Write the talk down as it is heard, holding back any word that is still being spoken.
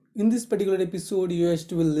In this particular episode, you have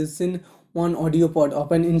to listen one audio pod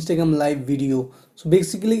of an Instagram live video. So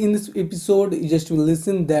basically, in this episode, you just will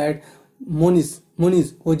listen that Moniz,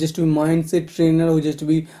 who just to be mindset trainer, who just to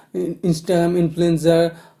be Instagram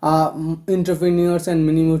influencer, entrepreneurs, and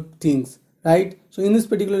many more things. Right. So in this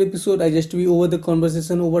particular episode, I just to be over the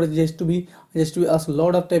conversation over just to be ask a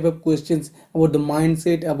lot of type of questions about the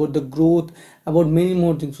mindset, about the growth, about many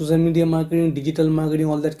more things, social media marketing, digital marketing,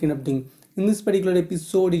 all that kind of thing. In this particular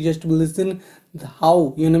episode you just listen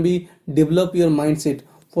how you gonna be develop your mindset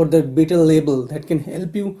for the better label that can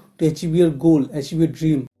help you to achieve your goal, achieve your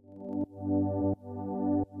dream.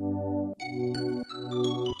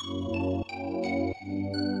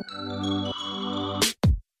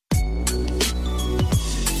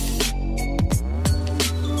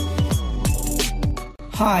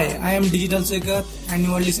 Hi, I am Digital Sekat and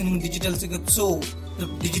you are listening to Digital Sekat Show, the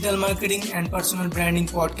digital marketing and personal branding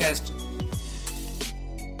podcast.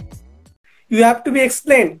 You have to be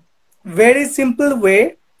explained very simple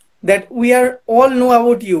way that we are all know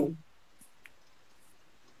about you.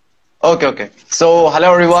 Okay. So,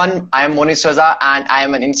 hello everyone. I am Monish Raza and I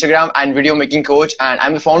am an Instagram and video making coach and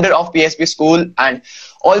I'm the founder of PSP School, and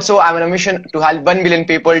also I'm on a mission to help 1 million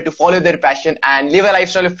people to follow their passion and live a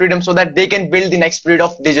lifestyle of freedom so that they can build the next breed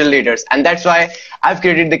of digital leaders. And that's why I've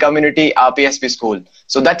created the community PSP School.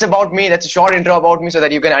 So that's about me. That's a short intro about me so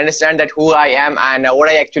that you can understand that who I am and what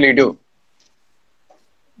I actually do.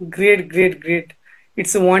 Great.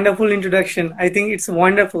 It's a wonderful introduction. I think it's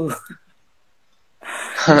wonderful.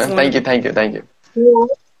 Thank you. So,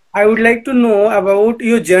 I would like to know about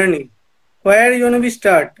your journey. Where you want to be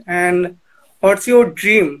start and what's your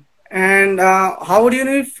dream and how do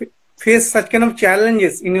you face such kind of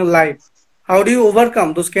challenges in your life? How do you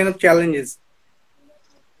overcome those kind of challenges?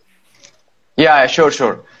 Yeah,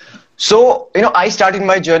 sure. So, I started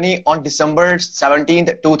my journey on December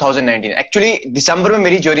 17th, 2019. Actually, December में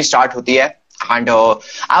मेरी journey start होती है. And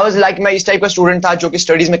I was like मैं इस type का student था जो कि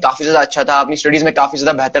स्टडीज में काफी ज्यादा अच्छा था, अपनी स्टडीज में काफी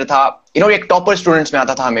ज्यादा बेहतर था, एक टॉपर स्टूडेंट्स में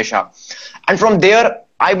आता था हमेशा. And from there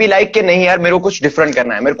I be like कि नहीं यार, मेरे को कुछ डिफरेंट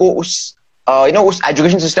करना है, मेरे को उस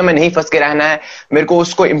एजुकेशन सिस्टम में नहीं फंस के रहना है, मेरे को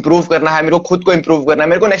उसको इंप्रूव करना है, मेरे को खुद को इंप्रूव करना है,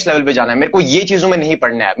 मेरे को नेक्स्ट लेवल पे जाना है, मेरे को ये चीजों में नहीं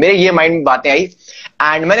पढ़ना है. मेरे ये माइंड में बातें आई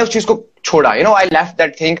एंड मैंने उस चीज को छोड़ा. I left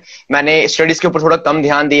that thing. मैंने स्टडीज के ऊपर थोड़ा कम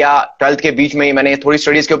ध्यान दिया. 12th के बीच में ही मैंने थोड़ी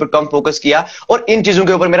स्टडीज के ऊपर कम फोकस किया और इन चीजों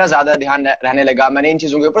के ऊपर मेरा ज्यादा ध्यान रहने लगा. मैंने इन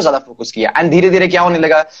चीजों के ऊपर ज्यादा फोकस किया एंड धीरे धीरे क्या होने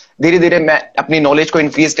लगा, धीरे धीरे मैं अपनी नॉलेज को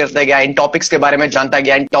इंक्रीज करता गया, इन टॉपिक्स के बारे में जानता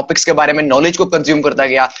गया, इन टॉपिक्स के बारे में नॉलेज को कंज्यूम करता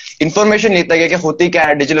गया, इन्फॉर्मेशन लेता गया कि होती क्या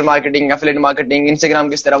है digital marketing, affiliate marketing, Instagram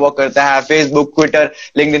किस तरह वर्क करता है, फेसबुक, ट्विटर,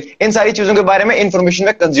 लिंक्डइन, इन सारी चीजों के बारे में इन्फॉर्मेशन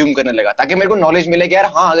में कंज्यूम करने लगा ताकि मेरे को नॉलेज मिले कि यार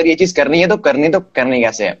हाँ, अगर ये चीज करनी है तो करनी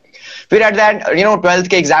कैसे है. फिर एट दैट 12th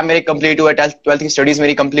के एग्जाम मेरे कंप्लीट हुए, 12th की स्टडीज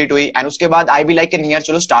मेरी कंप्लीट हुई एंड उसके बाद आई बी लाइक यार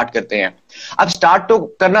चलो स्टार्ट करते हैं. अब स्टार्ट तो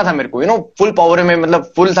करना था मेरे को, फुल पावर में,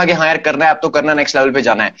 मतलब फुल था कि हाँ यार करना है, अब तो करना, नेक्स्ट लेवल पे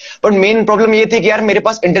जाना है. बट मेन प्रॉब्लम ये थी कि यार मेरे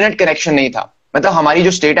पास इंटरनेट कनेक्शन नहीं था. मतलब हमारी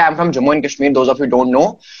जो स्टेट है, I am from Jammu and Kashmir, those of you don't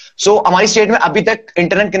know. सो हमारी स्टेट में अभी तक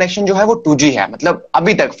इंटरनेट कनेक्शन जो है वो 2G है. मतलब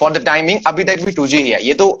अभी तक फॉर द टाइमिंग अभी तक भी 2G ही है.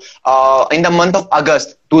 ये तो in the month of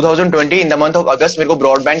August 2020, in the month of अगस्त मेरे को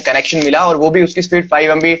ब्रॉडबैंड कनेक्शन मिला और वो भी उसकी स्पीड 5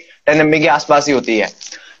 MB 10 MB के आसपास ही होती है.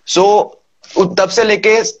 सो तब से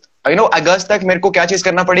लेके अगस्त तक मेरे को क्या चीज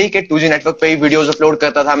करना पड़ी कि 2G नेटवर्क पे ही वीडियोस अपलोड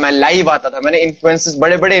करता था, मैं लाइव आता था. मैंने इन्फ्लुएंसर्स,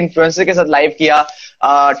 बड़े इन्फ्लुएंसर के साथ लाइव किया,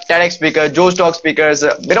 टेडेक्स स्पीकर, जो स्टॉक स्पीकर्स,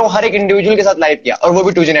 मेरा हर एक इंडिविजुअल के साथ लाइव किया और वो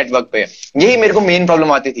भी 2G नेटवर्क पे. यही मेरे को मेन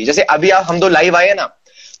प्रॉब्लम आती थी. जैसे अभी हम दो लाइव आए ना,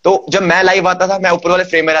 तो जब मैं लाइव आता था, मैं ऊपर वाले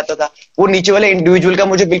फ्रेम में रहता था, वो नीचे वाले इंडिविजुअल का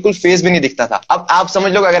मुझे बिल्कुल फेस भी नहीं दिखता था. अब आप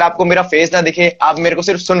समझ लो, अगर आपको मेरा फेस ना दिखे, आप मेरे को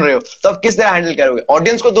सिर्फ सुन रहे हो, तो आप किस तरह हैंडल करोगे?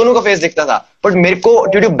 ऑडियंस को दोनों का फेस दिखता था, बट मेरे को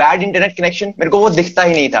due to bad internet connection मेरे को वो दिखता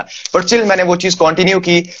ही नहीं था. बट स्टिल मैंने वो चीज कंटिन्यू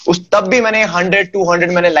की. तब भी मैंने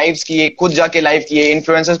 100-200 मैंने लाइव्स किए, खुद जाके लाइव किए,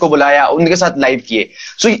 इन्फ्लुएंसर्स को बुलाया, उनके साथ लाइव किए.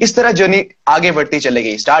 सो इस तरह जर्नी आगे बढ़ती चली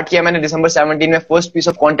गई. स्टार्ट किया मैंने December 17 में, फर्स्ट पीस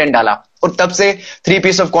ऑफ कंटेंट डाला और तब से 3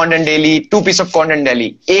 piece of content daily, 2 piece of content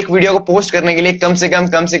daily. एक वीडियो को पोस्ट करने के लिए कम से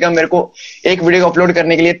कम मेरे को एक वीडियो को अपलोड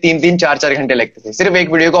करने के लिए 3-3 4-4 घंटे लगते थे, सिर्फ एक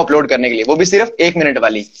वीडियो को अपलोड करने के लिए, वो भी सिर्फ 1 मिनट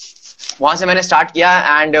वाली. वहां से मैंने स्टार्ट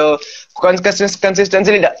किया एंड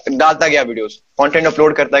कंसिस्टेंसली डालता गया वीडियोस, कंटेंट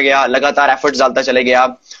अपलोड करता गया, लगातार एफर्ट्स डालता चले गया.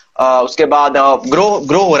 उसके बाद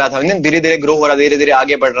ग्रो हो रहा था, धीरे धीरे ग्रो हो रहा, धीरे धीरे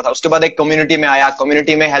आगे बढ़ रहा था. उसके बाद एक कम्युनिटी में आया,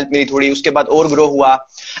 कम्युनिटी में हेल्प मिली थोड़ी, उसके बाद और ग्रो हुआ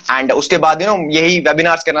एंड उसके बाद यही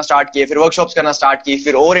वेबिनार्स करना स्टार्ट किए, फिर वर्कशॉप्स करना स्टार्ट की,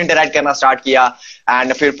 फिर और इंटरैक्ट करना स्टार्ट किया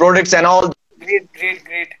एंड फिर products and all.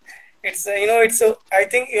 Great. It's I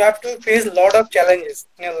think you have to face a lot of challenges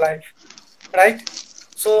in your life, right?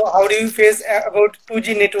 So how do you face about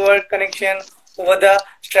 2G network connection over the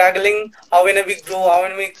struggling? How when we grow? How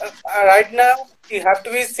when we right now you have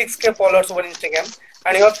to be 6K followers over Instagram,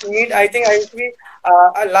 and you have to meet. I think I used to be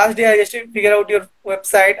last day. I just to figure out your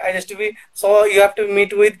website. I just to be so you have to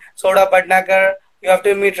meet with Soda Bhatnagar. You have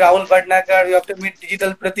to meet Rahul Bhatnagar. You have to meet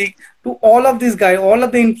Digital Pratik. To all of these guys, all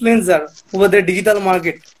of the influencer over the digital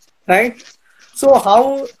market, right? So how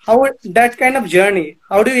that kind of journey?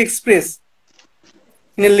 How do you express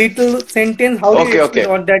in a little sentence? How do you Okay, express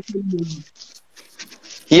okay. what that?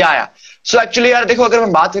 या so actually यार देखो, अगर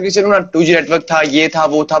मैं बात करके चलूँ ना, 2G network था, ये था,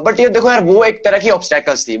 वो था, बट ये देखो यार, वो एक तरह की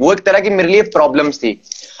ऑब्स्टेकल्स थी, वो एक तरह की मेरे लिए प्रॉब्लम्स थी।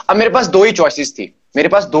 अब मेरे पास दो ही चॉइसेस थी, मेरे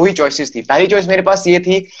पास दो ही चॉइसेस थी। पहली चॉइस मेरे पास ये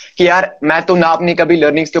थी कि यार मैं तो ना अपनी कभी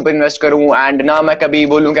लर्निंग्स के ऊपर इन्वेस्ट करूं, एंड ना मैं कभी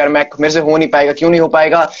बोलूं कि यार मैं मेरे से हो नहीं पाएगा। क्यों नहीं हो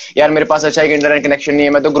पाएगा यार, मेरे पास अच्छा एक इंटरनेट कनेक्शन नहीं है,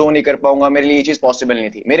 मैं तो ग्रो नहीं कर पाऊंगा, मेरे लिए ये चीज पॉसिबल नहीं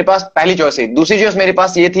थी। मेरे पास पहली चॉइस है। दूसरी चॉइस मेरे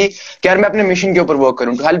पास ये थी कि यार मैं अपने मिशन के ऊपर वर्क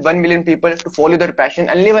करूं, to help 1 million people to follow their passion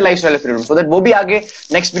and live a lifestyle of freedom, so that वो भी आगे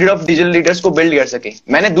next period of digital leaders को बिल्ड कर सके।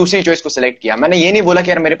 मैंने दूसरी चॉइस को सिलेक्ट किया। मैंने ये नहीं बोला कि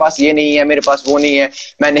यार मेरे पास ये नहीं है, मेरे पास वो नहीं है,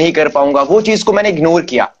 मैं नहीं कर पाऊंगा। वो चीज को मैंने इग्नोर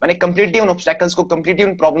किया। मैंने कंप्लीटली उन ऑब्स्टेकल्स को, कंप्लीटली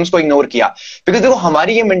उन प्रॉब्लम्स को इग्नोर किया। बिकॉज देखो,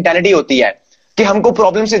 हमारी ये मेंटालिटी होती है कि हमको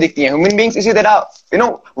प्रॉब्लम से दिखती है। ह्यूमन बीइंग्स इसी तरह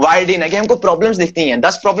वाइल्ड इन है कि हमको प्रॉब्लम्स दिखती हैं।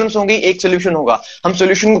 10 प्रॉब्लम्स होंगी, एक सोल्यूशन होगा। हम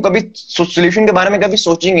सोल्यूशन को कभी, सोल्यूशन के बारे में कभी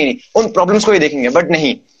सोचेंगे नहीं, उन प्रॉब्लम्स को ही देखेंगे। बट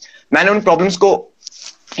नहीं, मैंने उन प्रॉब्लम्स को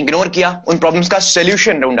इग्नोर किया, उन प्रॉब्लम्स का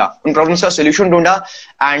सोल्यूशन ढूंढा, उन प्रॉब्लम्स का सोल्यूशन ढूंढा।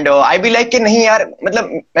 एंड आई बी लाइक कि नहीं यार,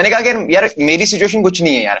 मतलब मैंने कहा कि यार मेरी सिचुएशन कुछ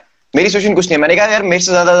नहीं है, यार मेरी सिचुएशन कुछ नहीं है। मैंने कहा यार मेरे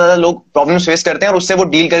से ज्यादा लोग प्रॉब्लम्स फेस करते हैं और उससे वो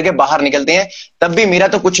डील करके बाहर निकलते हैं, तब भी मेरा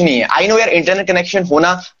तो कुछ नहीं है। आई नो यार, इंटरनेट कनेक्शन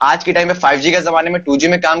होना आज के टाइम में 5G के जमाने में 2G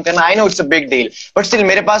में काम करना, I know it's a big deal, but still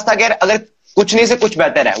मेरे पास था कि यार अगर कुछ नहीं से कुछ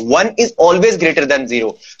बेहतर है, 1 is always greater than 0।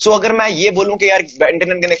 So अगर मैं ये बोलूं कि यार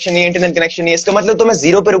इंटरनेट कनेक्शन नहीं है, इंटरनेट कनेक्शन नहीं है, इसका मतलब तो मैं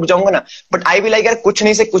 0 पे रुक जाऊंगा ना। बट आई भी लाइक यार कुछ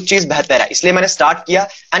नहीं से कुछ चीज बेहतर है, इसलिए मैंने स्टार्ट किया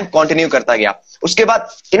एंड कंटिन्यू करता गया। उसके बाद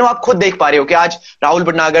आप खुद देख पा रहे हो कि आज राहुल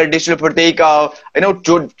भटनागर, डिजिटल प्रतीक,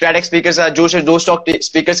 जो ट्रेडेक्स स्पीकर्स, जो स्टॉक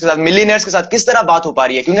स्पीकर्स के साथ, मिलियनर्स के साथ किस तरह बात हो पा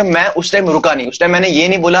रही है, क्योंकि मैं उस टाइम रुका नहीं। उस टाइम मैंने ये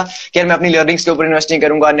नहीं बोला कि यार मैं अपनी लर्निंग्स के ऊपर इन्वेस्ट नहीं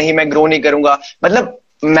करूंगा, नहीं मैं ग्रो नहीं करूंगा। मतलब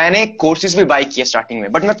मैंने कोर्सेज भी बाय किए स्टार्टिंग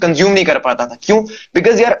में, बट मैं कंज्यूम नहीं कर पाता था। क्यों?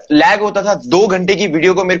 बिकॉज यार लैग होता था। 2 घंटे की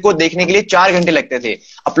वीडियो को मेरे को देखने के लिए 4 घंटे लगते थे,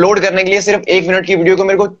 अपलोड करने के लिए सिर्फ 1 मिनट की वीडियो को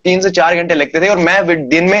मेरे को 3 से 4 घंटे लगते थे, और मैं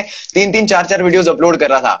दिन में 3-3, 4-4 वीडियोस अपलोड कर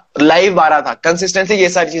रहा था, लाइव आ रहा था, कंसिस्टेंसी, ये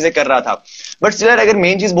सारी चीजें कर रहा था। बट स्टिल अगर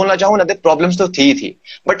मेन चीज बोलना चाहूँ ना, प्रॉब्लम्स तो थी।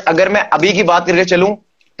 बट अगर मैं अभी की बात करके चलूं,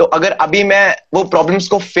 तो अगर अभी मैं वो प्रॉब्लम्स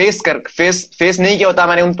को फेस नहीं किया होता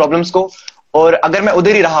मैंने उन प्रॉब्लम्स को, और अगर मैं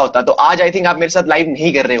उधर ही रहा होता, तो आज आई थिंक आप मेरे साथ लाइव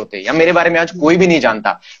नहीं कर रहे होते, या मेरे बारे में आज कोई भी नहीं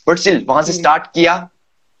जानता। बट स्टिल वहां से स्टार्ट किया,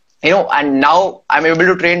 and now I am able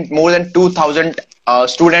to train more than 2000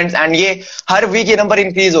 students, and ये हर वीक ये नंबर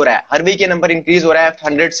इंक्रीज हो रहा है, हर वीक ये नंबर इंक्रीज हो रहा है,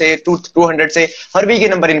 100 से 200 से हर वीक ये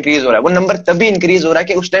नंबर इंक्रीज हो रहा है। वो नंबर तभी इंक्रीज हो रहा है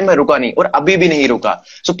कि उस टाइम मैं रुका नहीं, और अभी भी नहीं रुका।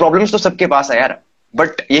 सो प्रॉब्लम्स तो सबके पास है यार,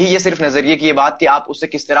 बट यही ये सिर्फ नजरिए की ये बात कि आप उससे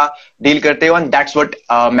किस तरह डील करते हो, and that's what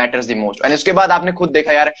matters the most. And उसके बाद आपने खुद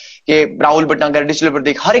देखा यार कि राहुल भटनागर, डिजिटल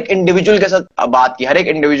प्रतीक, हर एक इंडिविजुअल के साथ बात की, हर एक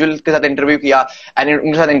इंडिविजुअल के साथ इंटरव्यू किया, एंड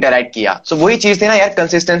उनके साथ इंटरैक्ट किया। सो वही चीज थी ना यार,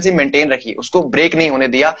 कंसिस्टेंसी मेंटेन रखी, उसको ब्रेक नहीं होने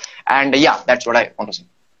दिया, एंड या that's what I want to से।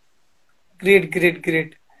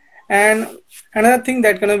 Great. And another thing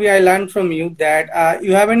that gonna be I learned from you that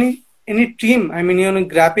you have any team. I mean,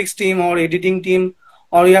 graphics team or editing team,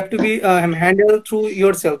 or you have to be handled through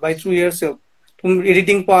yourself, from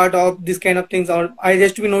editing part of this kind of things. Or I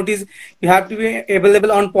just to be noticed you have to be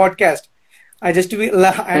available on podcast. I just to be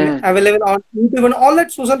and available on YouTube and all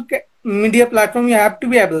that social media platform. You have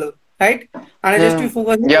to be available, right? And I just to be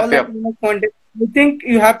focusing all that kind of content. I think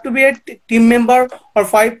you have to be a team member or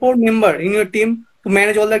 5-4 member in your team to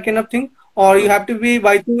manage all that kind of thing, or you have to be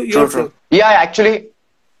by to yourself. True.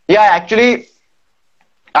 Actually,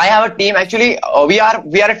 I have a team. Actually, we are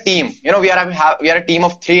a team. We are a team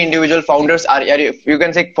of 3 individual founders. You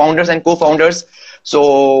can say founders and co-founders. So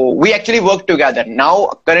we actually work together. Now,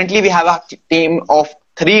 currently, we have a team of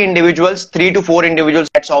 3 individuals, 3 to 4 individuals.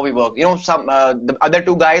 That's how we work. The other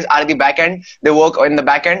 2 guys are the back end. They work in the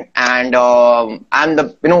back end, and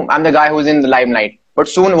I'm the guy who's in the limelight. But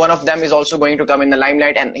soon one of them is also going to come in the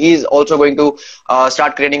limelight, and he's also going to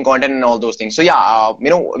start creating content and all those things. So yeah,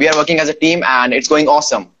 we are working as a team, and it's going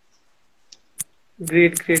awesome.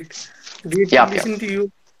 Great to listen to you.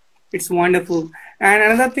 It's wonderful. And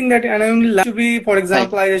another thing that I only like to be, for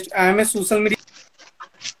example, I am a social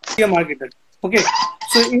media marketer. Okay,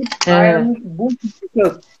 so if I am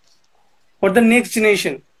boosting for the next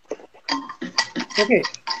generation, okay.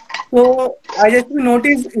 So I just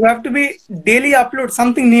noticed you have to be daily upload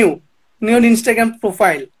something new in your Instagram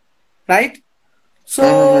profile, right? So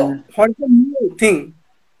what's the new thing?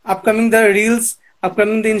 Upcoming the reels,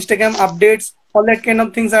 upcoming the Instagram updates, all that kind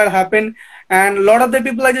of things are happen. and a lot of the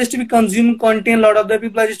people are just to be consume content, a lot of the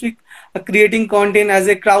people are just to be creating content as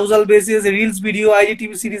a carousel basis, a reels video,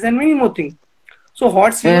 IGTV series, and many more things. So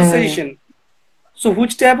what's your suggestion? So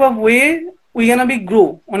which type of way we gonna be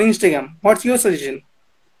grow on Instagram? What's your suggestion?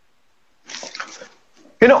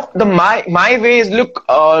 You know, my way is, look,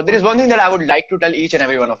 there is one thing that I would like to tell each and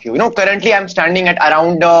every one of you. You know, currently I'm standing at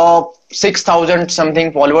around 6,000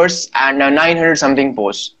 something followers and 900 something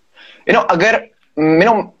posts. You know, अगर you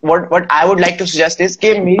know what I would like to suggest is कि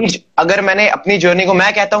मेरी अगर मैंने अपनी journey को,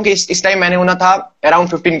 मैं कहता हूँ कि इस टाइम मैंने होना था अराउंड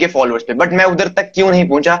 15K फॉलोअर्स पे, बट मैं उधर तक क्यों नहीं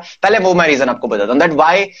पहुंचा, पहले वो मैं रीजन आपको बताता हूँ that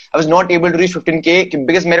why I was not able to reach 15K,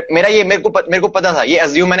 because मेरे को पता था, ये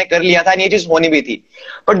अज्यूम मैंने कर लिया था, ये चीज होनी भी थी.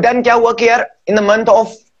 बट देन क्या हुआ कि यार इन द मंथ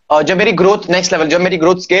ऑफ जब मेरी ग्रोथ नेक्स्ट लेवल, जब मेरी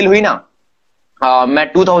ग्रोथ स्केल हुई ना, मैं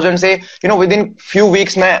 2000 से you know within few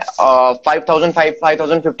weeks में 5000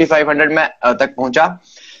 5,500 में तक पहुंचा.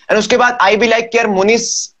 एंड उसके बाद आई बी लाइक यार मुनीस,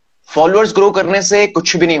 फॉलोअर्स ग्रो करने से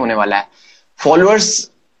कुछ भी नहीं होने वाला है. Followers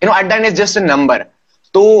you know at that is just a number.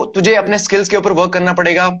 तो तुझे अपने स्किल्स के ऊपर वर्क करना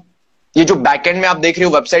पड़ेगा. ये जो बैकएंड में आप देख रहे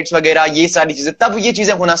हो, वेबसाइट्स वगैरह, ये सारी चीजें, तब ये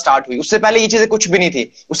चीजें होना स्टार्ट हुई. उससे पहले ये चीजें कुछ भी नहीं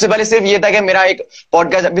थी. उससे पहले सिर्फ ये था कि मेरा एक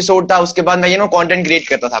पॉडकास्ट एपिसोड था, उसके बाद मैं यू नो कंटेंट क्रिएट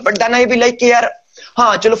करता था. But then I be like कि यार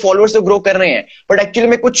हाँ चलो फॉलोअर्स तो ग्रो कर रहे हैं, बट एक्चुअली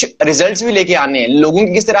में कुछ रिजल्ट्स भी लेके आने हैं, लोगों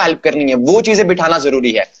की किस तरह हेल्प करनी है, वो चीजें बिठाना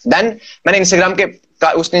जरूरी है. देन मैंने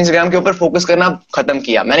इंस्टाग्राम के ऊपर फोकस करना खत्म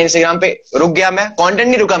किया. मैंने इंस्टाग्राम पे रुक गया. मैं कंटेंट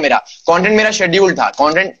नहीं रुका, कंटेंट मेरा शेड्यूल था,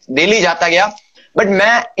 कंटेंट डेली जाता गया. बट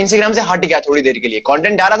मैं इंस्टाग्राम से हट गया थोड़ी देर के लिए.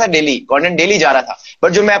 कंटेंट जा रहा था कंटेंट डेली जा रहा था,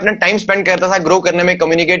 बट जो मैं अपना टाइम स्पेंड करता था ग्रो करने में,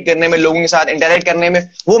 कम्युनिकेट करने में, लोगों के साथ इंटरेक्ट करने में,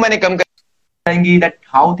 वो मैंने कम कर that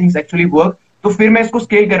how things actually work. तो फिर मैं इसको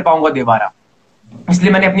स्केल कर पाऊंगा दोबारा,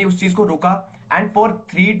 इसलिए मैंने अपनी उस चीज को रोका. एंड फॉर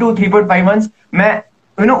 3 to 3.5 months मैं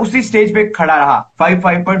यू नो उसी स्टेज पे खड़ा रहा,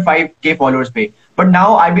 5.5K फॉलोअर्स पे. But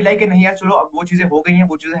now I be like नहीं यार चलो अब वो चीजें हो गई हैं,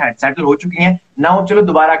 वो चीजें सेटल हो चुकी हैं. नाउ चलो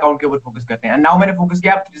दोबारा अकाउंट के ऊपर फोकस करते हैं. नाउ मैंने फोकस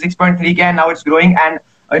किया, 6.3K है, now it's growing and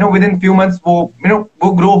you know within few months वो यू नो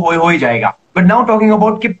वो ग्रो हो ही जाएगा. बट नाउ टॉकिंग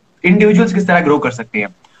अबाउट कि इंडिविजुअल्स किस तरह ग्रो कर सकते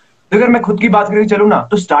हैं. तो अगर मैं खुद की बात करके चलूं ना,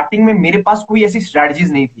 तो स्टार्टिंग में मेरे पास कोई ऐसी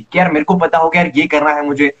स्ट्रेटजीज नहीं थी कि यार मेरे को पता हो कि यार ये करना है,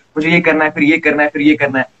 मुझे ये करना है, फिर ये करना है, फिर ये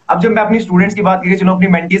करना है. अब जब मैं अपनी स्टूडेंट्स की बात करके चलूं, अपनी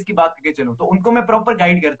मेंटीज की बात करके चलूं, तो उनको मैं प्रॉपर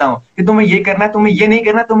गाइड करता हूं कि तुम्हें ये करना है, तुम्हें ये नहीं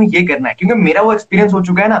करना, तुम्हें ये करना है. क्योंकि मेरा वो एक्सपीरियंस हो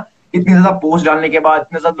चुका है ना, इतनी ज्यादा पोस्ट डालने के बाद,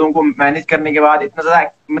 इतने ज्यादा लोगों को मैनेज करने के बाद, इतना ज्यादा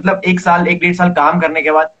मतलब 1 साल काम करने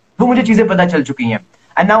के बाद, वो मुझे चीजें पता चल चुकी हैं.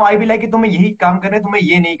 And now I be like कि तुम्हें यही काम करना है, तुम्हें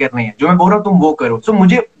ये नहीं करना है, जो मैं बोल रहा हूँ तुम वो करो. सो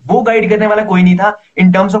मुझे वो गाइड करने वाला कोई नहीं था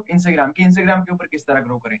इन टर्म्स ऑफ इंस्टाग्राम के ऊपर किस तरह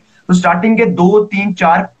ग्रो करें. तो स्टार्टिंग के 2, 3,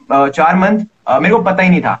 4 मंथ मेरे को पता ही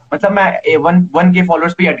नहीं था. मतलब मैं 1K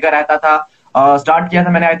फॉलोअर्स पे अटका रहता था. स्टार्ट किया था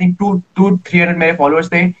मैंने, आई थिंक 200-300 मेरे फॉलोअर्स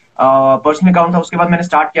थे, पर्सनल अकाउंट था. उसके बाद मैंने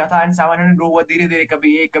स्टार्ट किया था एंड 700 ग्रो हुआ धीरे धीरे.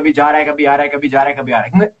 कभी जा रहा है, कभी आ रहा है, कभी जा रहा है, कभी आ रहा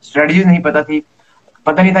है. क्योंकि स्ट्रेटजीज नहीं पता थी,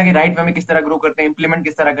 पता नहीं था कि राइट वे में किस तरह ग्रो करते हैं, इंप्लीमेंट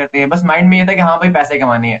किस तरह करते हैं. बस माइंड में ये था कि हाँ भाई पैसे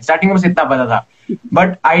कमाने हैं. स्टार्टिंग में बस इतना पता था,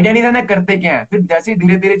 बट आइडिया नहीं था ना करते क्या है. फिर जैसे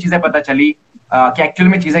धीरे धीरे चीजें पता चली कि एक्चुअल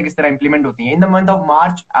में चीजें किस तरह इंप्लीमेंट होती हैं. In the month of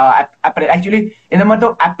March, actually in the month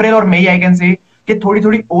of April और मई, आई कैन से कि थोड़ी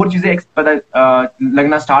थोड़ी और चीजें पता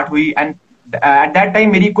लगना स्टार्ट हुई. एंड एट दैट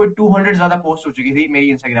टाइम मेरी कोई 200 ज्यादा पोस्ट हो चुकी थी मेरी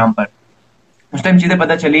इंस्टाग्राम पर. उस टाइम चीजें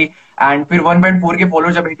पता चली. एंड फिर 1.4K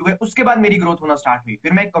फॉलोअर जब हिट हुए, उसके बाद मेरी ग्रोथ होना स्टार्ट हुई.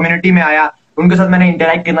 फिर मैं एक कम्युनिटी में आया, उनके साथ मैंने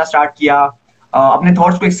इंटरेक्ट करना स्टार्ट किया, अपने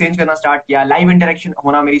थॉट्स को एक्सचेंज करना स्टार्ट किया, लाइव इंटरेक्शन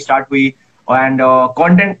होना मेरी स्टार्ट हुई. एंड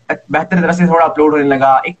कंटेंट बेहतर तरह से थोड़ा अपलोड होने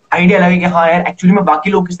लगा. एक आइडिया लगा कि हाँ यार एक्चुअली में बाकी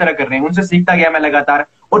लोग किस तरह कर रहे हैं. उनसे सीखता गया मैं लगातार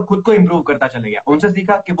और खुद को इंप्रूव करता चला गया. उनसे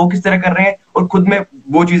सीखा कि वो किस तरह कर रहे हैं और खुद में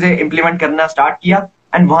वो चीजें इंप्लीमेंट करना स्टार्ट किया.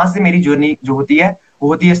 एंड वहां से मेरी जर्नी जो होती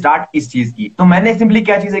है स्टार्ट इस चीज की. तो मैंने सिंपली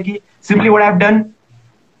क्या चीजें की, simply what I have done,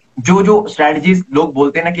 जो स्ट्रेटजीज लोग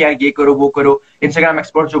बोलते हैं ना कि यार ये करो वो करो, इंस्टाग्राम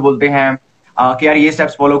एक्सपर्ट जो बोलते हैं कि यार ये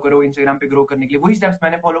स्टेप्स फॉलो करो इंस्टाग्राम पे ग्रो करने के लिए, वही स्टेप्स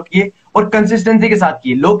मैंने फॉलो किए और कंसिस्टेंसी के साथ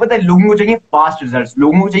किए. लोग पता है लोगों को चाहिए फास्ट रिजल्ट्स,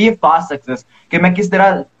 लोगों को चाहिए फास्ट सक्सेस, कि मैं किस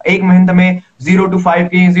तरह एक महीने में 0 to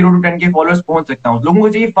 5K 0 to 10K followers पहुंच सकता हूँ. लोगों को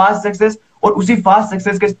चाहिए फास्ट सक्सेस, और उसी फास्ट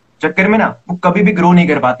सक्सेस के चक्कर में ना वो कभी भी ग्रो नहीं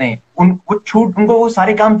कर पाते हैं. उनको वो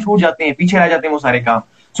सारे काम छूट जाते हैं, पीछे रह जाते हैं वो सारे काम.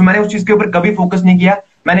 सो मैंने उस चीज के ऊपर कभी फोकस नहीं किया.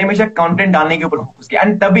 मैंने हमेशा कंटेंट डालने के ऊपर फोकस किया.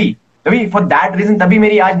 एंड तभी फॉर दैट रीजन तभी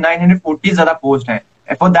मेरी आज 940 ज्यादा पोस्ट है.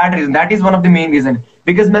 For that reason, that is one of the main reason,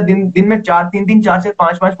 because मैं दिन में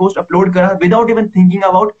 4 पोस्ट अपलोड कर रहा विदाउट इवन थिंकिंग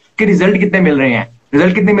अबाउट कि रिजल्ट कितने मिल रहे हैं.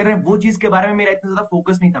 वो चीज के बारे में मेरा इतना ज्यादा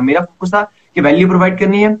फोकस नहीं था. मेरा फोकस था कि वैल्यू प्रोवाइड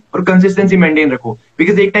करनी है और कंसिस्टेंसी मेंटेन रखो.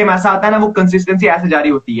 बिकॉज एक टाइम ऐसा आता है ना, वो कंसिस्टेंसी ऐसे जारी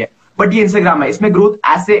होती है. बट ये इंस्टाग्राम है, इसमें ग्रोथ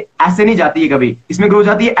ऐसे नहीं जाती है कभी. इसमें ग्रोथ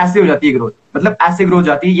जाती है ऐसे हो जाती है ग्रोथ, मतलब ऐसे ग्रोथ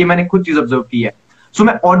जाती है. ये मैंने खुद चीज ऑब्जर्व की है. सो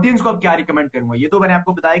मैं ऑडियंस को अब क्या रिकमेंड करूंगा, ये तो मैंने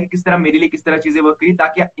आपको बताया कि किस तरह मेरे लिए किस तरह चीजें वर्क करी,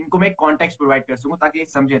 ताकि इनको मैं कॉन्टेक्स्ट प्रोवाइड कर सकूं, ताकि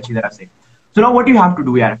समझे अच्छी तरह से. So now what you have to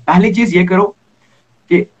do यार, पहली चीज ये करो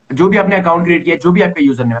कि जो भी आपने अकाउंट क्रिएट किया, जो भी आपका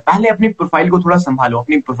यूजर नेम है, पहले अपनी प्रोफाइल को थोड़ा संभालो,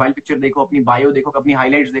 अपनी प्रोफाइल पिक्चर देखो, अपनी बायो देखो, अपनी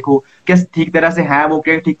हाइलाइट्स देखो, क्या ठीक तरह से है वो,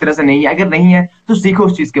 क्या ठीक तरह से नहीं है। अगर नहीं है तो सीखो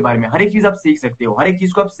उस चीज के बारे में। हर एक चीज आप सीख सकते हो, हर एक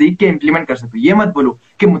चीज को आप सीख के इंप्लीमेंट कर सकते हो। ये मत बोलो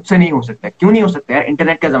कि मुझसे नहीं हो सकता। क्यों नहीं हो सकता यार,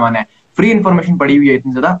 इंटरनेट का जमाना है, फ्री इन्फॉर्मेशन पड़ी हुई है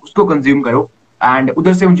इतनी ज्यादा, उसको कंज्यूम करो एंड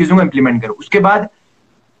उधर से उन चीजों को इंप्लीमेंट करो। उसके बाद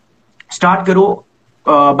स्टार्ट करो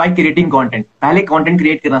बाय क्रिएटिंग कंटेंट। पहले कंटेंट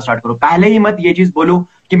क्रिएट करना स्टार्ट करो। पहले ही मत ये चीज बोलो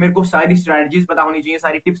कि मेरे को सारी स्ट्रेटजीज पता होनी चाहिए,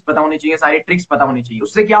 सारी टिप्स पता होनी चाहिए, सारी ट्रिक्स पता होनी चाहिए।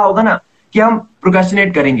 उससे क्या होगा ना कि हम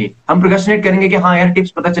प्रोक्रेस्टिनेट करेंगे कि हाँ यार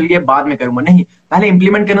टिप्स पता चल गया, बाद में करूंगा। नहीं, पहले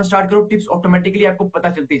इंप्लीमेंट करना स्टार्ट करो। टिप्स ऑटोमेटिकली आपको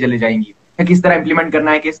पता चलती चली जाएंगी कि किस तरह इंप्लीमेंट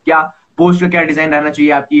करना है, किस क्या पोस्ट का क्या डिजाइन रहना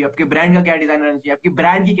चाहिए, आपकी आपके ब्रांड का क्या डिजाइन रहना चाहिए, आपकी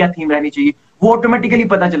ब्रांड की क्या थीम रहनी चाहिए, वो ऑटोमेटिकली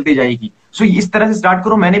पता चलती जाएगी। सो इस तरह से स्टार्ट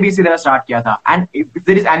करो। मैंने भी इसी तरह स्टार्ट किया था। And if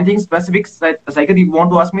there is anything specific cycle you want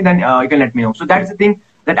to ask me, then you can let me know. So that's the thing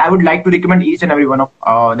that I would like to recommend each and every one of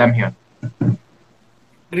them here.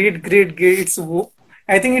 Great.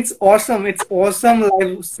 I think it's awesome. It's awesome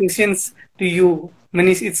live sessions to you,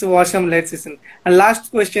 Manish. It's awesome live session. And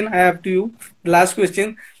last question I have to you. Last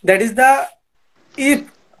question. That is if,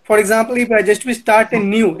 for example, if I just will start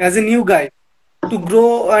as a new guy to grow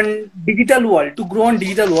on digital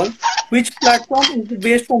world, which platform is the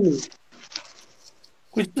best for me?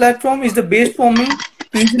 Which platform is the best for me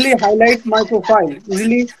to easily highlight my profile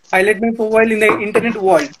in the internet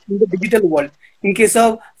world, in the digital world? In case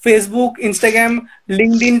of Facebook, Instagram,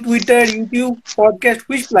 LinkedIn, Twitter, YouTube, podcast,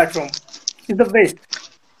 which platform is the best?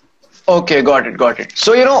 Okay, got it.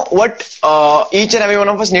 So you know what each and every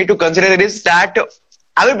one of us need to consider is that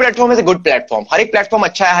every platform is a good platform. हर एक platform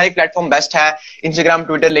अच्छा है, हर एक platform best है। Instagram,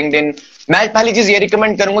 Twitter, LinkedIn. मैं पहली चीज ये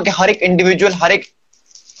recommend करूंगा कि हर एक इंडिविजुअल हर एक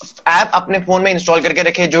ऐप अपने फोन में इंस्टॉल करके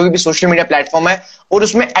रखे, जो भी सोशल मीडिया प्लेटफॉर्म है, और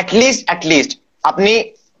उसमें एटलीस्ट अपनी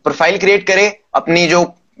प्रोफाइल क्रिएट करे। अपनी जो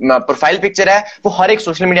प्रोफाइल पिक्चर है वो हर एक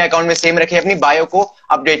सोशल मीडिया अकाउंट में सेम रखे, अपनी बायो को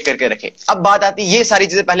अपडेट करके रखे। अब बात आती है, ये सारी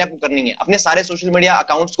चीजें पहले आपको करनी है, अपने सारे सोशल मीडिया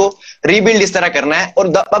अकाउंट्स को रीबिल्ड इस तरह करना है।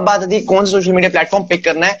 और अब बात आती है कौन सा सोशल मीडिया प्लेटफॉर्म पिक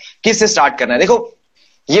करना है, किससे स्टार्ट करना है। देखो,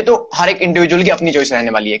 ये तो हर एक इंडिविजुअल की अपनी चॉइस रहने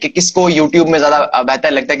वाली है कि किसको यूट्यूब में ज्यादा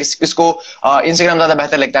बेहतर लगता है, किसको इंस्टाग्राम ज्यादा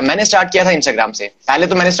बेहतर लगता है। मैंने स्टार्ट किया था इंस्टाग्राम से। पहले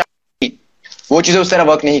तो मैंने वो चीजें उस तरह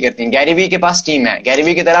वर्क नहीं करती। गैरी वी के पास टीम है, गैरी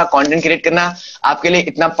वी की तरह कंटेंट क्रिएट करना आपके लिए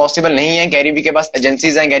इतना पॉसिबल नहीं है। गैरी वी के पास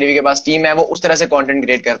एजेंसीज हैं, गैरी वी के पास टीम है, वो उस तरह से कंटेंट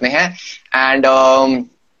क्रिएट करते हैं। एंड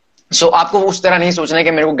सो आपको उस तरह नहीं सोचना है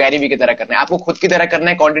कि मेरे को गैरी वी की तरह करना है, आपको खुद की तरह करना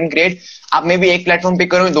है कंटेंट क्रिएट। आप में भी एक प्लेटफॉर्म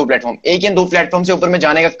पिक करो, दो प्लेटफॉर्म, एक या दो प्लेटफॉर्म से ऊपर में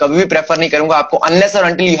जाने का कभी भी प्रेफर नहीं करूंगा आपको, अनलेस और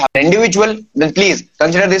until you have individual. Then please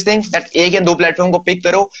consider this thing that एक या दो प्लेटफॉर्म को पिक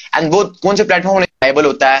करो। एंड वो कौन से प्लेटफॉर्म अवेलेबल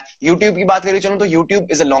होता है। यूट्यूब की बात करें चलो तो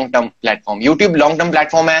YouTube is a long term platform. YouTube long term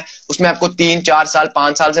platform है, उसमें आपको 3-4 साल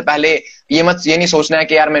 5 साल से पहले ये नहीं सोचना है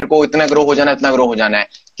कि यार मेरे को इतना ग्रो हो जाना है,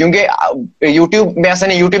 क्योंकि यूट्यूब में ऐसा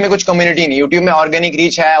नहीं। यूट्यूब में कुछ कम्युनिटी नहीं, यूट्यूब में ऑर्गेनिक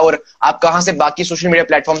रीच है, और आप कहां से बाकी सोशल मीडिया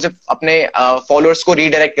प्लेटफॉर्म से अपने फॉलोअर्स को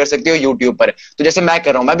रीडायरेक्ट कर सकते हो यूट्यूब पर। तो जैसे मैं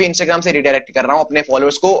कर रहा हूं, मैं भी इंस्टाग्राम से रीडायरेक्ट कर रहा हूं अपने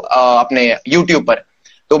फॉलोअर्स को अपने यूट्यूब पर।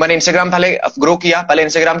 तो मैंने इंस्टाग्राम पहले ग्रो किया, पहले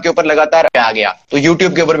इंस्टाग्राम के ऊपर लगातार आ गया, तो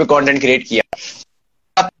यूट्यूब के ऊपर भी कंटेंट क्रिएट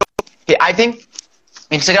किया। आई थिंक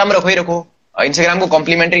इंस्टाग्राम रखो ही रखो, इंस्टाग्राम को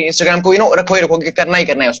कॉम्प्लीमेंट्री, इंस्टाग्राम को रखो ही रखो कि करना ही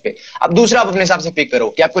करना है उस पर। अब दूसरा आप अपने हिसाब से पिक करो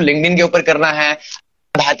कि आपको लिंक्डइन के ऊपर करना है,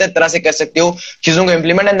 बेहतर तरह से कर सकते हो चीजों को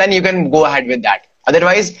implement, and then you can go ahead with that.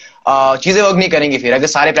 Otherwise चीजें वर्क नहीं करेंगी फिर अगर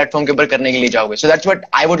सारे प्लेटफॉर्म के ऊपर करने के लिए जाओगे। So that's what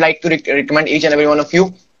I would like to recommend each and every one of you,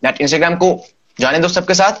 that Instagram को जाने दो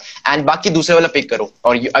सबके साथ, एंड बाकी दूसरे वाला पिक करो।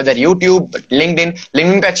 और अदर यूट्यूब,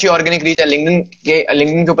 लिंक्डइन पे अच्छी ऑर्गेनिक रीच है,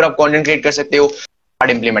 लिंक्डइन के ऊपर आप कंटेंट क्रिएट कर सकते हो,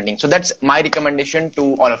 start implementing. So that's my recommendation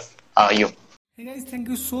to all of you. Hey guys, thank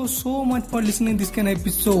you so much for listening this kind of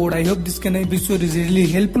episode. I hope this kind of episode is really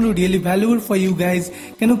helpful, really valuable for you guys.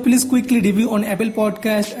 Can you please quickly review on Apple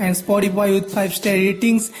Podcast and Spotify with 5-star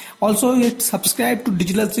ratings? Also, hit subscribe to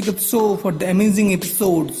Digital Secret Show for the amazing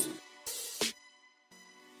episodes.